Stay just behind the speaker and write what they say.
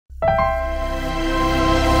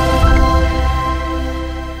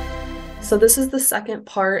So this is the second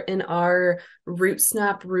part in our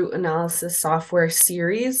Rootsnap root analysis software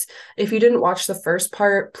series. If you didn't watch the first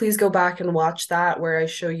part, please go back and watch that where I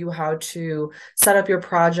show you how to set up your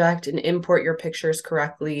project and import your pictures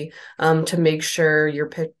correctly to make sure your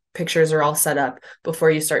pictures are all set up before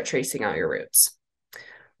you start tracing out your roots.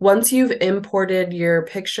 Once you've imported your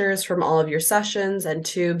pictures from all of your sessions and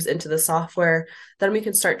tubes into the software, then we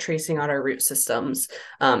can start tracing out our root systems.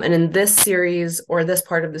 And in this series, or this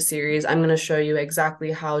part of the series, I'm going to show you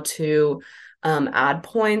exactly how to add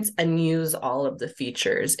points and use all of the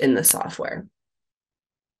features in the software.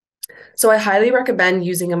 So I highly recommend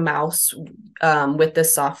using a mouse with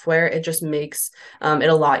this software. It just makes it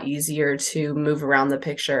a lot easier to move around the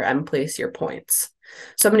picture and place your points.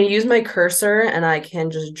 So I'm going to use my cursor and I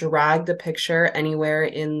can just drag the picture anywhere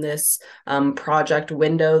in this project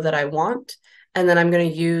window that I want. And then I'm going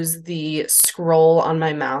to use the scroll on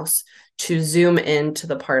my mouse to zoom into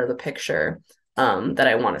the part of the picture that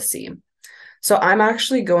I want to see. So I'm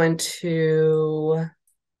actually going to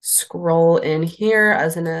scroll in here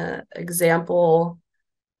as an example,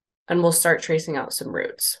 and we'll start tracing out some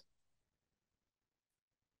roots.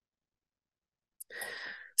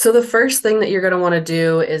 So the first thing that you're going to want to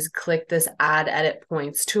do is click this Add Edit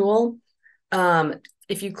Points tool.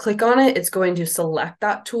 If you click on it, it's going to select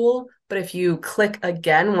that tool. But if you click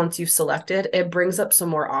again, once you've selected, it brings up some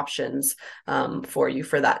more options for you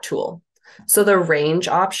for that tool. So the range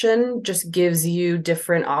option just gives you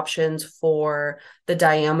different options for the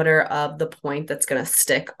diameter of the point that's going to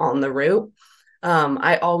stick on the root.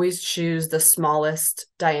 I always choose the smallest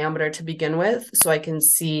diameter to begin with so I can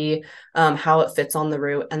see how it fits on the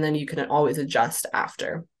root, and then you can always adjust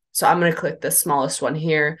after. So I'm going to click the smallest one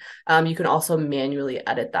here. You can also manually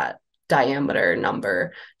edit that diameter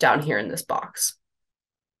number down here in this box.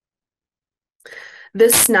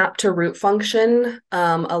 This snap to root function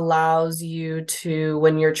allows you to,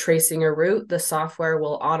 when you're tracing a root, the software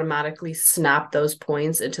will automatically snap those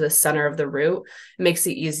points into the center of the root. It makes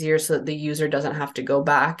it easier so that the user doesn't have to go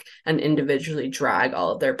back and individually drag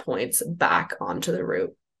all of their points back onto the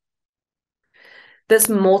root. This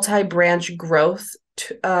multi-branch growth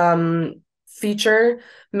feature,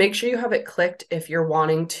 make sure you have it clicked if you're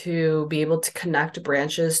wanting to be able to connect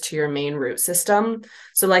branches to your main root system.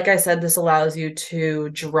 So like I said, this allows you to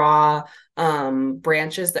draw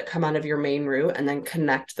branches that come out of your main root and then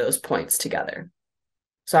connect those points together.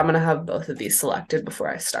 So I'm going to have both of these selected before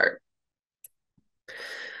I start.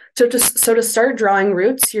 So to start drawing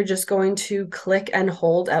roots, you're just going to click and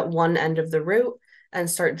hold at one end of the root and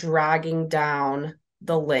start dragging down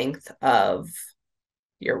the length of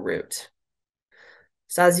your root.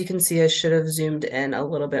 So as you can see, I should have zoomed in a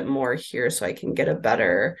little bit more here so I can get a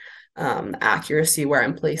better accuracy where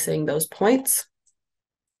I'm placing those points.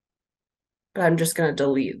 But I'm just going to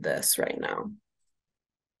delete this right now.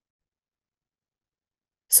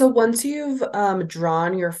 So once you've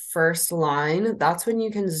drawn your first line, that's when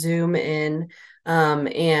you can zoom in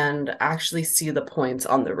and actually see the points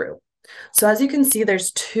on the root. So as you can see,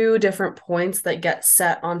 there's two different points that get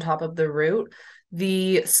set on top of the root.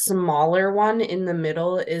 The smaller one in the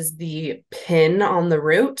middle is the pin on the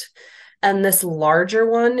root, and this larger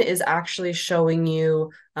one is actually showing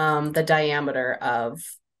you the diameter of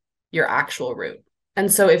your actual root.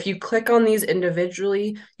 And so if you click on these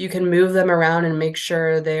individually, you can move them around and make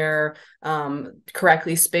sure they're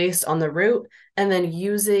correctly spaced on the root. And then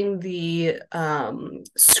using the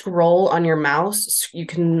scroll on your mouse, you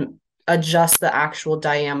can adjust the actual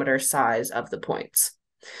diameter size of the points.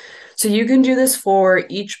 So you can do this for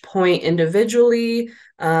each point individually,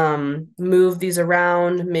 move these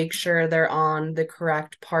around, make sure they're on the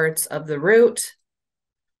correct parts of the root,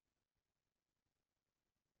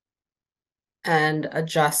 and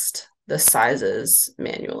adjust the sizes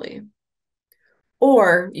manually.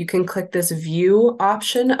 Or you can click this view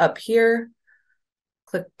option up here,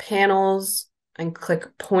 click panels, and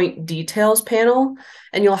click point details panel,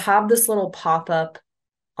 and you'll have this little pop-up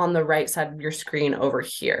on the right side of your screen over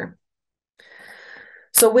here.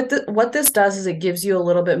 So what this does is it gives you a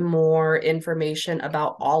little bit more information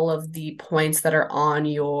about all of the points that are on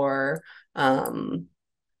your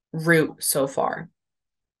root so far.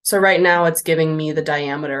 So right now it's giving me the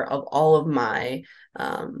diameter of all of my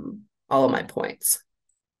points.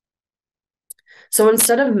 So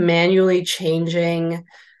instead of manually clicking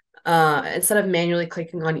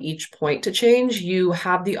on each point to change, you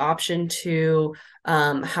have the option to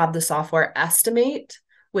have the software estimate,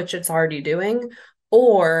 which it's already doing,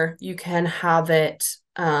 or you can have it,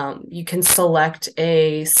 you can select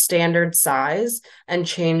a standard size and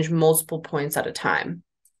change multiple points at a time.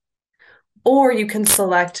 Or you can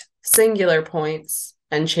select singular points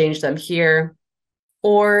and change them here.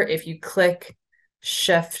 Or if you click,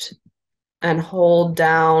 shift, and hold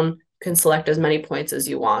down, you can select as many points as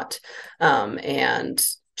you want and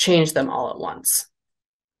change them all at once.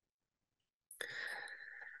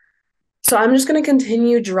 So I'm just going to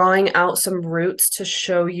continue drawing out some roots to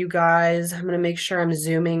show you guys. I'm going to make sure I'm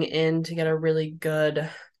zooming in to get a really good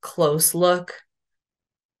close look.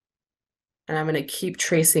 And I'm going to keep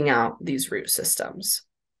tracing out these root systems.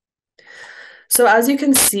 So as you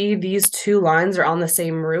can see, these two lines are on the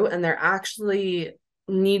same root and they're actually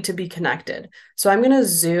need to be connected. So I'm going to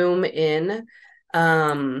zoom in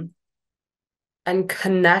and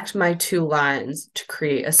connect my two lines to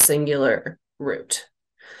create a singular root.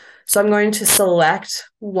 So I'm going to select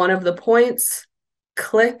one of the points,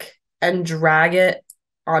 click, and drag it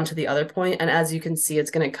onto the other point. And as you can see,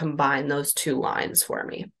 it's going to combine those two lines for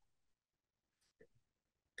me.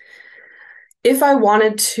 If I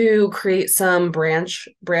wanted to create some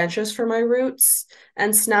branches for my roots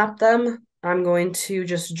and snap them, I'm going to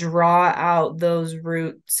just draw out those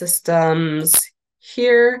root systems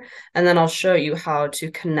here, and then I'll show you how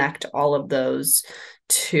to connect all of those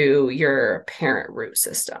to your parent root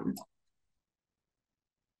system.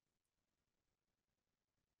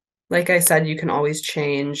 Like I said, you can always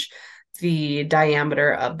change the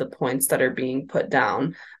diameter of the points that are being put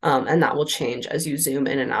down, and that will change as you zoom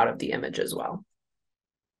in and out of the image as well.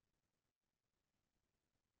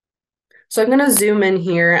 So I'm going to zoom in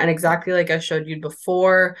here, and exactly like I showed you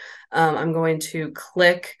before, I'm going to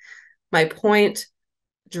click my point,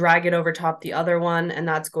 drag it over top the other one, and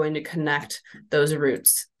that's going to connect those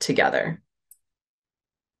roots together.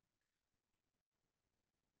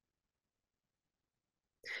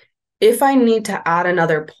 If I need to add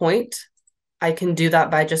another point, I can do that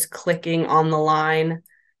by just clicking on the line,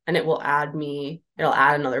 and it'll add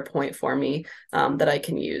another point for me that I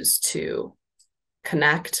can use to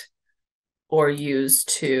connect or use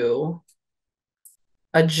to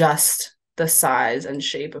adjust the size and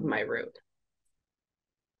shape of my root.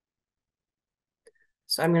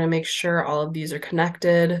 So I'm going to make sure all of these are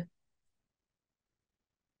connected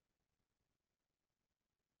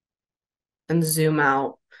and zoom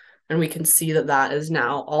out. And we can see that that is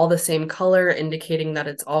now all the same color, indicating that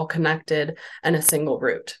it's all connected and a single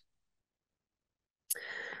root.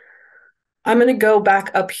 I'm going to go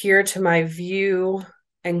back up here to my view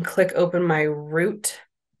and click open my root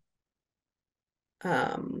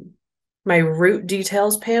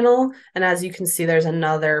details panel. And as you can see, there's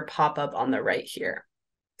another pop-up on the right here.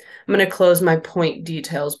 I'm going to close my point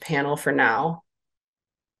details panel for now.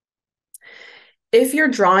 If you're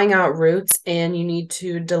drawing out roots and you need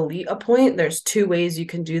to delete a point, there's two ways you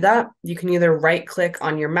can do that. You can either right click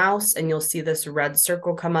on your mouse and you'll see this red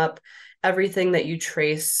circle come up. Everything that you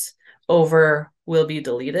trace over will be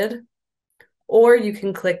deleted. Or you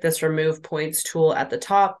can click this remove points tool at the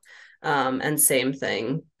top and same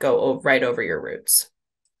thing, go right over your roots.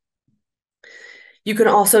 You can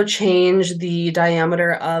also change the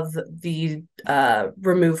diameter of the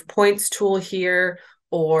remove points tool here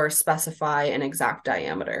or specify an exact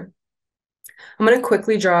diameter. I'm going to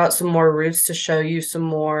quickly draw out some more roots to show you some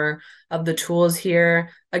more of the tools here.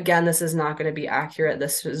 Again, this is not going to be accurate.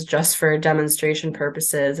 This is just for demonstration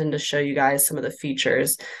purposes and to show you guys some of the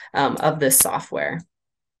features of this software.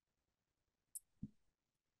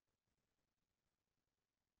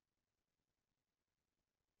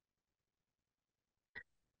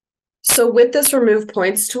 So with this remove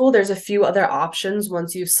points tool, there's a few other options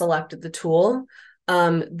once you've selected the tool.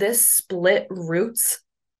 This split roots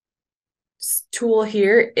tool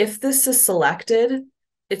here, if this is selected,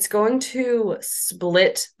 it's going to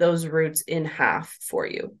split those roots in half for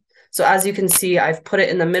you. So as you can see, I've put it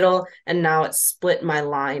in the middle and now it's split my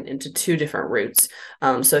line into two different roots.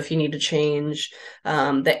 So if you need to change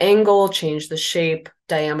the angle, change the shape,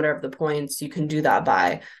 diameter of the points, you can do that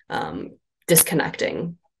by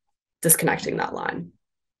disconnecting that line.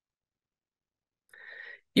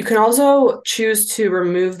 You can also choose to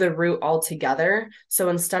remove the root altogether. So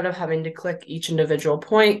instead of having to click each individual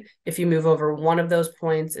point, if you move over one of those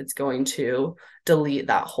points, it's going to delete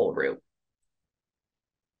that whole root.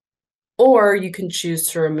 Or you can choose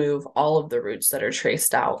to remove all of the roots that are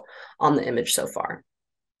traced out on the image so far.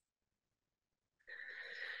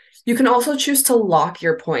 You can also choose to lock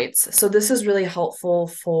your points. So this is really helpful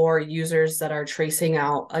for users that are tracing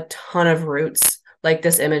out a ton of roots. Like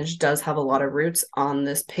this image does have a lot of roots on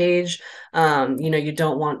this page. You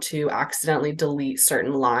don't want to accidentally delete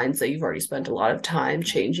certain lines that you've already spent a lot of time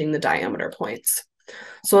changing the diameter points.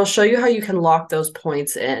 So I'll show you how you can lock those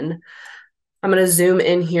points in. I'm going to zoom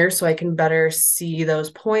in here so I can better see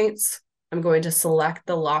those points. I'm going to select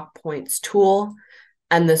the lock points tool,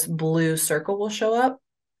 and this blue circle will show up.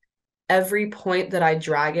 Every point that I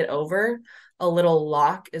drag it over, a little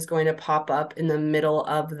lock is going to pop up in the middle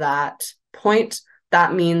of that point.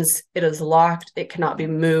 That means it is locked. It cannot be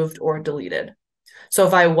moved or deleted. So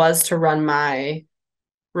if I was to run my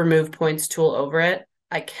remove points tool over it,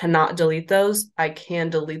 I cannot delete those. I can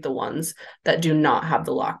delete the ones that do not have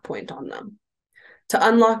the lock point on them. To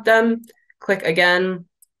unlock them, click again,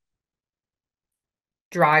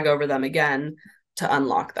 drag over them again to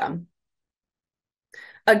unlock them.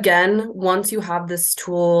 Again, once you have this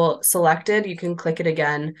tool selected, you can click it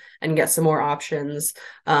again and get some more options.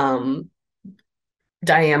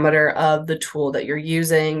 Diameter of the tool that you're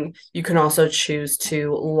using. You can also choose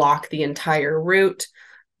to lock the entire root,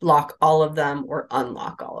 lock all of them, or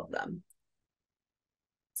unlock all of them.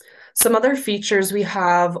 Some other features we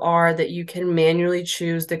have are that you can manually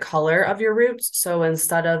choose the color of your roots. So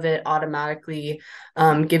instead of it automatically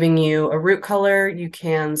giving you a root color, you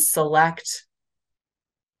can select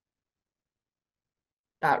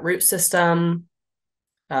that root system,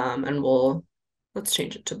 and let's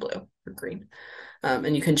change it to blue or green.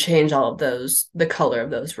 And you can change all of those, the color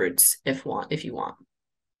of those roots if you want.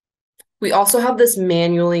 We also have this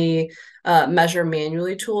measure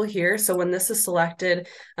manually tool here. So when this is selected,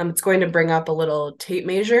 it's going to bring up a little tape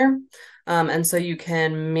measure. And so you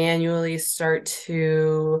can manually start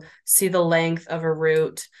to see the length of a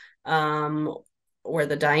root, or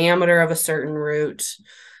the diameter of a certain root,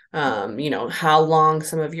 how long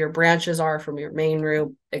some of your branches are from your main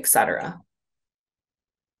root, etc.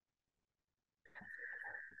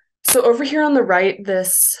 So over here on the right,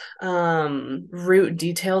 this root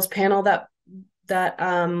details panel that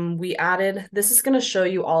we added, this is going to show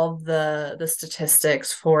you all of the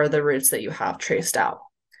statistics for the roots that you have traced out.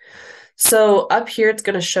 So up here, it's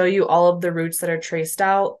going to show you all of the roots that are traced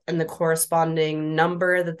out and the corresponding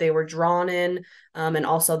number that they were drawn in, and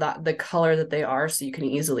also the color that they are, so you can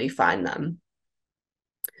easily find them.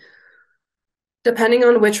 Depending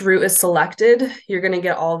on which root is selected, you're going to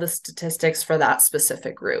get all the statistics for that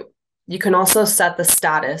specific root. You can also set the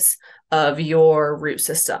status of your root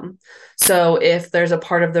system. So if there's a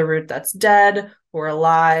part of the root that's dead or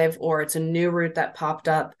alive, or it's a new root that popped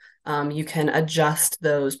up, you can adjust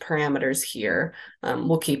those parameters here.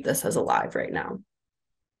 We'll keep this as alive right now.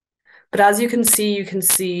 But as you can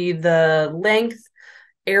see the length,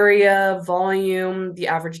 area, volume, the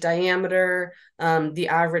average diameter, the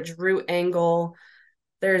average root angle.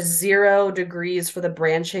 There's 0 degrees for the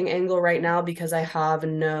branching angle right now because I have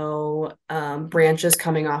no branches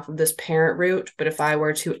coming off of this parent root. But if I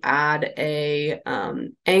were to add a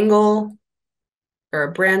angle or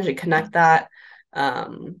a branch and connect that,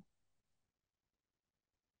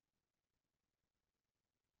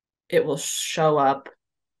 it will show up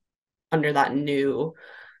under that new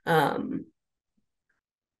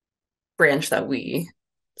branch that we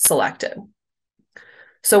selected.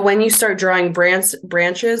 So when you start drawing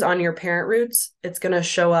branches on your parent roots, it's going to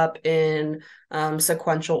show up in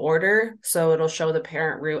sequential order. So it'll show the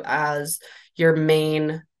parent root as your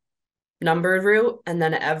main numbered root, and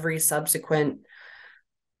then every subsequent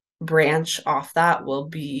branch off that will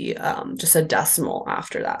be just a decimal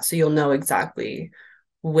after that. So you'll know exactly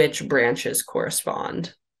which branches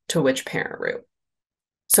correspond to which parent root.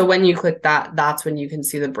 So when you click that, that's when you can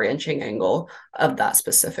see the branching angle of that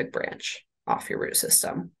specific branch off your root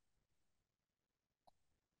system.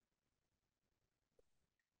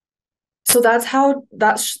 So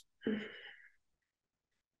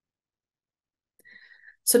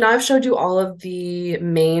so now I've showed you all of the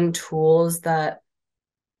main tools that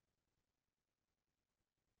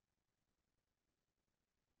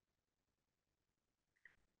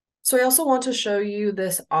So I also want to show you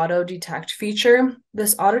this auto detect feature.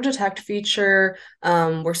 This auto detect feature,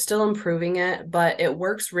 we're still improving it, but it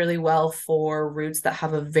works really well for roots that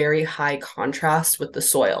have a very high contrast with the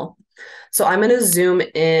soil. So I'm going to zoom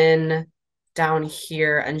in down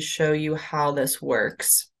here and show you how this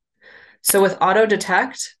works. So with auto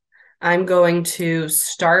detect, I'm going to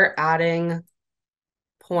start adding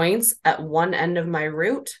points at one end of my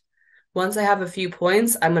root. Once I have a few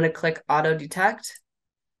points, I'm going to click auto detect,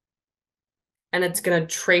 and it's going to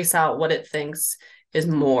trace out what it thinks is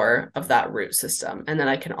more of that root system. And then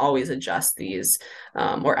I can always adjust these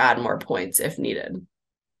or add more points if needed.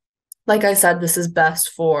 Like I said, this is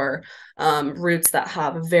best for roots that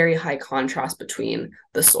have a very high contrast between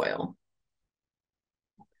the soil.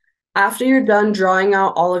 After you're done drawing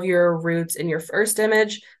out all of your roots in your first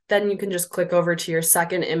image, then you can just click over to your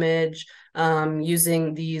second image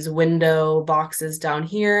using these window boxes down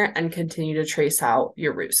here and continue to trace out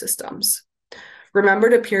your root systems. Remember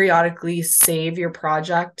to periodically save your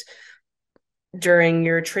project during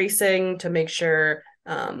your tracing to make sure,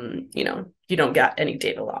 you don't get any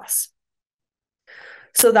data loss.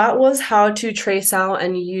 So that was how to trace out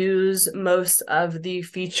and use most of the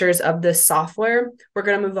features of this software. We're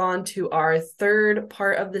going to move on to our third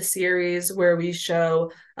part of the series where we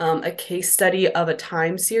show a case study of a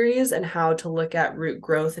time series and how to look at root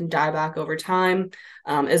growth and dieback over time,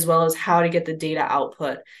 as well as how to get the data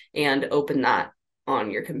output and open that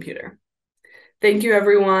on your computer. Thank you,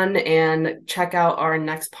 everyone, and check out our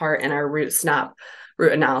next part in our Rootsnap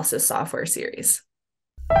root analysis software series.